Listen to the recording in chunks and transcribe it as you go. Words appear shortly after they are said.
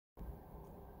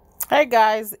Hey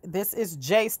guys, this is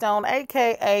Jay Stone,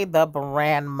 aka the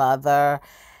Brand Mother.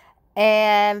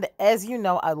 And as you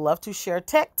know, I love to share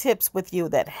tech tips with you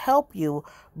that help you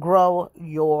grow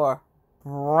your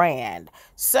brand.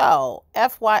 So,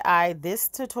 FYI, this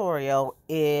tutorial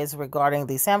is regarding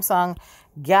the Samsung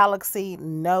Galaxy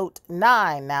Note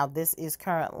 9. Now, this is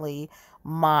currently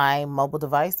my mobile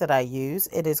device that I use.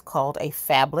 It is called a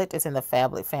phablet. It's in the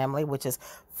phablet family, which is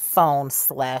phone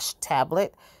slash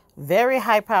tablet. Very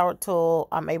high powered tool.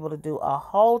 I'm able to do a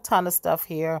whole ton of stuff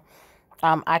here.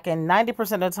 I can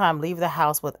 90% of the time leave the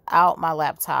house without my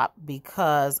laptop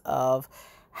because of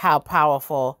how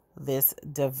powerful this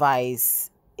device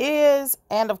is.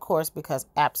 And of course, because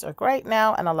apps are great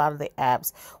now and a lot of the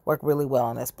apps work really well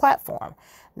on this platform.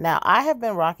 Now, I have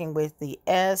been rocking with the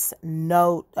the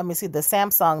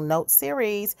Samsung Note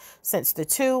series since the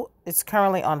 2. It's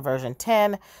currently on version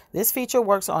 10. This feature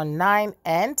works on 9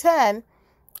 and 10.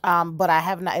 But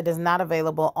it is not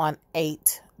available on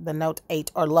 8, the Note 8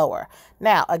 or lower.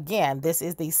 Now, again, this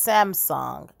is the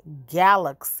Samsung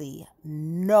Galaxy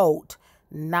Note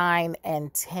 9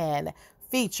 and 10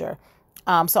 feature.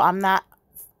 So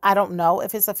I don't know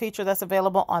if it's a feature that's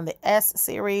available on the S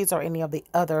series or any of the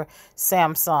other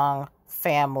Samsung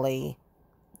family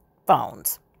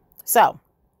phones. So,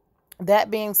 that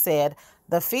being said,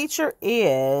 the feature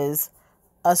is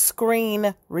a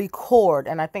screen record,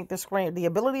 and I think the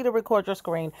ability to record your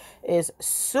screen is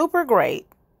super great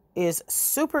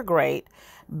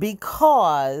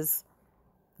because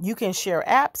you can share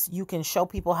apps, you can show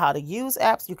people how to use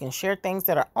apps, you can share things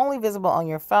that are only visible on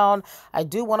your phone. I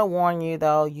do want to warn you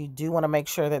though, you do want to make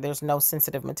sure that there's no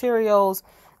sensitive materials,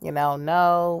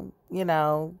 no,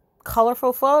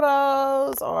 colorful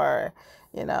photos or,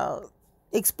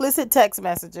 explicit text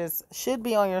messages should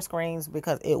be on your screens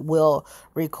because it will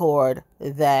record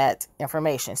that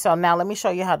information. So now let me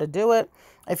show you how to do it.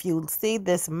 If you see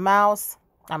this mouse,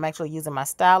 I'm actually using my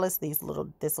stylus, this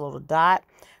little dot.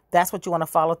 That's what you want to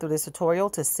follow through this tutorial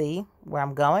to see where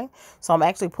I'm going. So I'm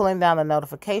actually pulling down the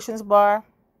notifications bar.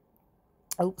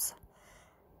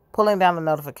 Pulling down the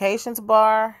notifications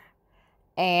bar.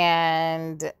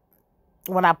 And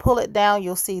when I pull it down,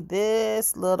 you'll see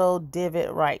this little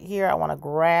divot right here. I want to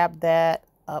grab that.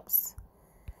 Oops.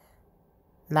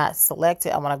 Not select it.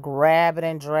 I want to grab it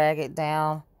and drag it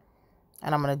down.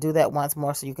 And I'm going to do that once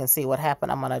more so you can see what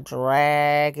happened. I'm going to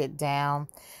drag it down.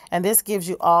 And this gives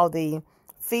you all the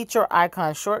feature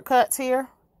icon shortcuts here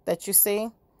that you see.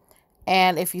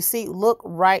 And if you see, look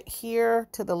right here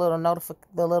to the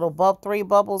little three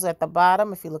bubbles at the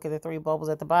bottom. If you look at the 3 bubbles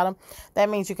at the bottom, that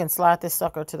means you can slide this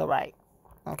sucker to the right.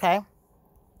 Okay.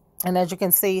 And as you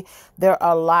can see, there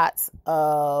are lots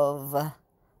of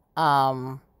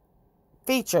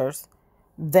features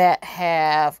that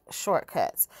have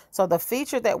shortcuts. So the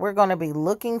feature that we're going to be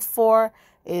looking for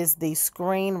is the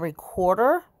screen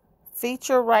recorder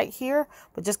feature right here.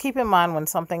 But just keep in mind, when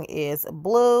something is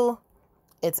blue,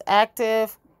 it's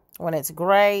active. When it's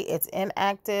gray, it's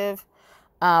inactive.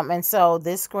 And so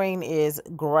this screen is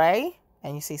gray,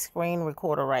 and you see screen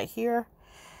recorder right here.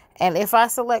 And if I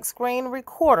select screen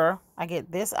recorder, I get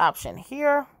this option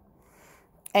here.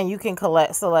 And you can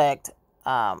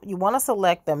you want to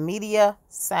select the media,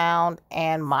 sound,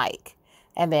 and mic.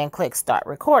 And then click start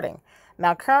recording.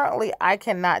 Now, currently, I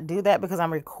cannot do that because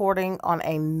I'm recording on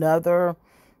another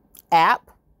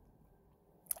app.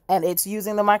 And it's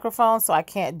using the microphone, so I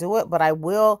can't do it. But I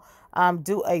will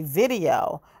do a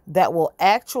video that will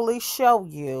actually show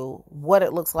you what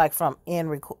it looks like from in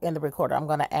the recorder. I'm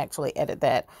going to actually edit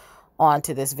that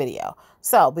onto this video.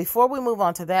 So before we move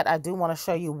on to that, I do want to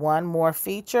show you one more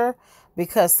feature,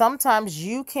 because sometimes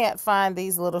you can't find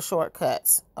these little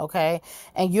shortcuts, okay?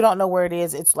 And you don't know where it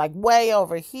is. It's like way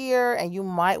over here, and you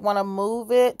might want to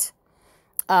move it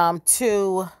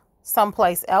to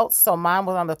someplace else. So mine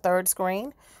was on the 3rd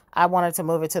screen. I wanted to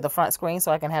move it to the front screen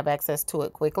so I can have access to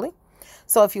it quickly.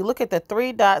 So if you look at the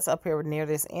 3 dots up here near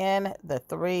this end, the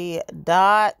 3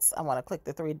 dots, I want to click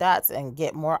the 3 dots and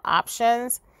get more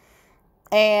options.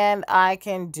 And I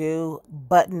can do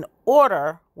button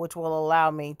order, which will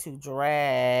allow me to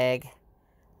drag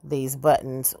these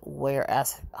buttons where I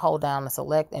hold down and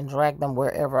select and drag them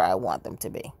wherever I want them to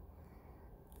be.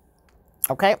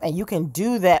 Okay, and you can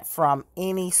do that from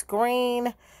any screen.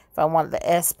 If I want the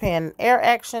S Pen Air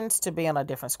Actions to be on a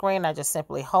different screen, I just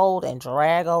simply hold and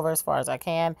drag over as far as I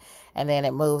can, and then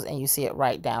it moves, and you see it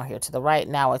right down here to the right.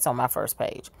 Now it's on my first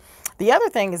page. The other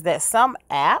thing is that some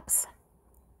apps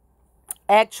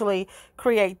actually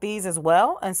create these as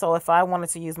well. And so if I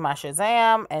wanted to use my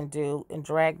Shazam and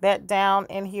drag that down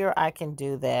in here, I can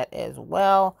do that as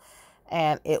well.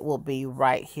 And it will be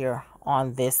right here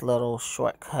on this little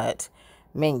shortcut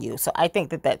menu. So I think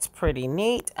that that's pretty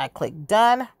neat. I click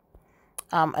done.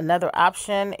 Another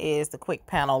option is the quick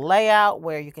panel layout,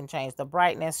 where you can change the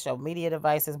brightness, show media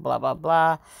devices, blah, blah,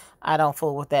 blah. I don't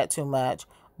fool with that too much,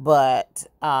 but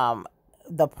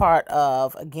the part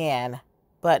of, again,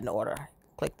 button order.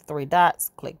 Click the three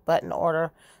dots, click button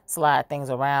order, slide things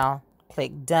around,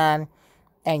 click done,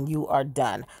 and you are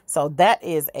done. So that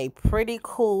is a pretty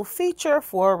cool feature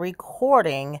for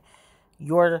recording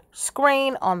your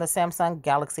screen on the Samsung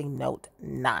Galaxy Note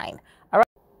 9. All right.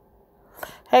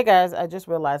 Hey guys, I just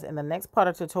realized in the next part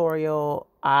of the tutorial,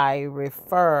 I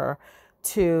refer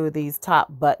to these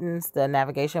top buttons, the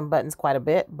navigation buttons, quite a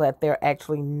bit, but they're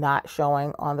actually not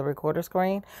showing on the recorder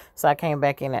screen. So I came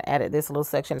back in and added this little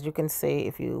section. As you can see,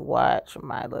 if you watch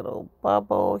my little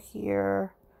bubble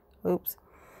here, oops,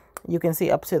 you can see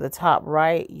up to the top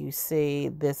right, you see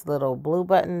this little blue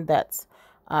button. That's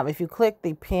if you click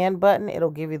the pen button, it'll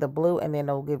give you the blue, and then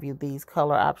it'll give you these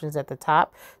color options at the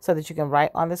top so that you can write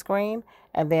on the screen.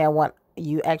 And then when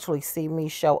you actually see me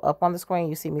show up on the screen,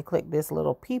 you see me click this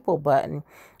little people button,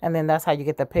 and then that's how you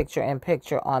get the picture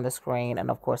on the screen.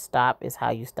 And of course, stop is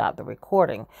how you stop the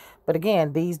recording. But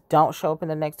again, these don't show up in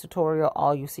the next tutorial.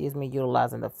 All you see is me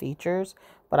utilizing the features,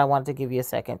 but I wanted to give you a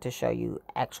second to show you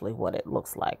actually what it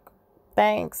looks like.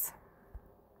 Thanks.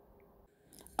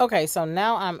 Okay, so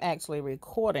now I'm actually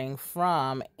recording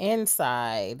from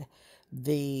inside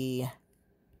the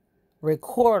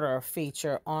recorder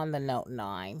feature on the Note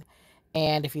 9.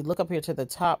 And if you look up here to the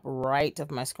top right of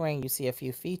my screen, you see a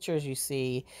few features. You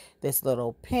see this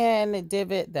little pen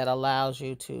divot that allows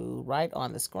you to write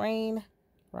on the screen,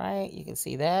 right? You can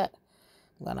see that.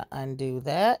 I'm going to undo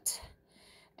that.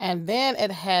 And then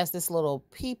it has this little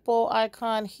people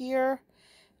icon here,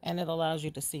 and it allows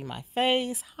you to see my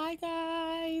face. Hi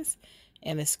guys,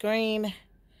 in the screen.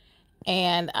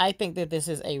 And I think that this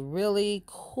is a really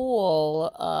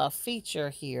cool feature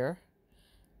here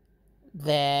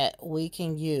that we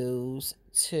can use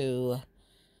to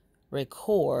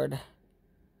record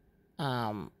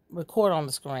on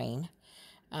the screen.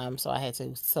 So I had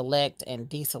to select and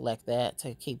deselect that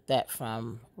to keep that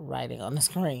from writing on the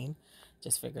screen.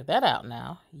 Just figured that out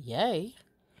now. Yay.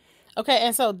 Okay,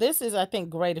 and so this is, I think,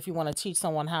 great if you want to teach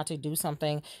someone how to do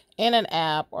something in an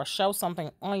app or show something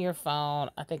on your phone.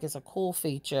 I think it's a cool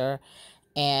feature.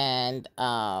 And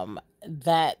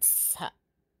that's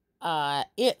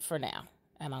it for now.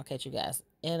 And I'll catch you guys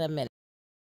in a minute.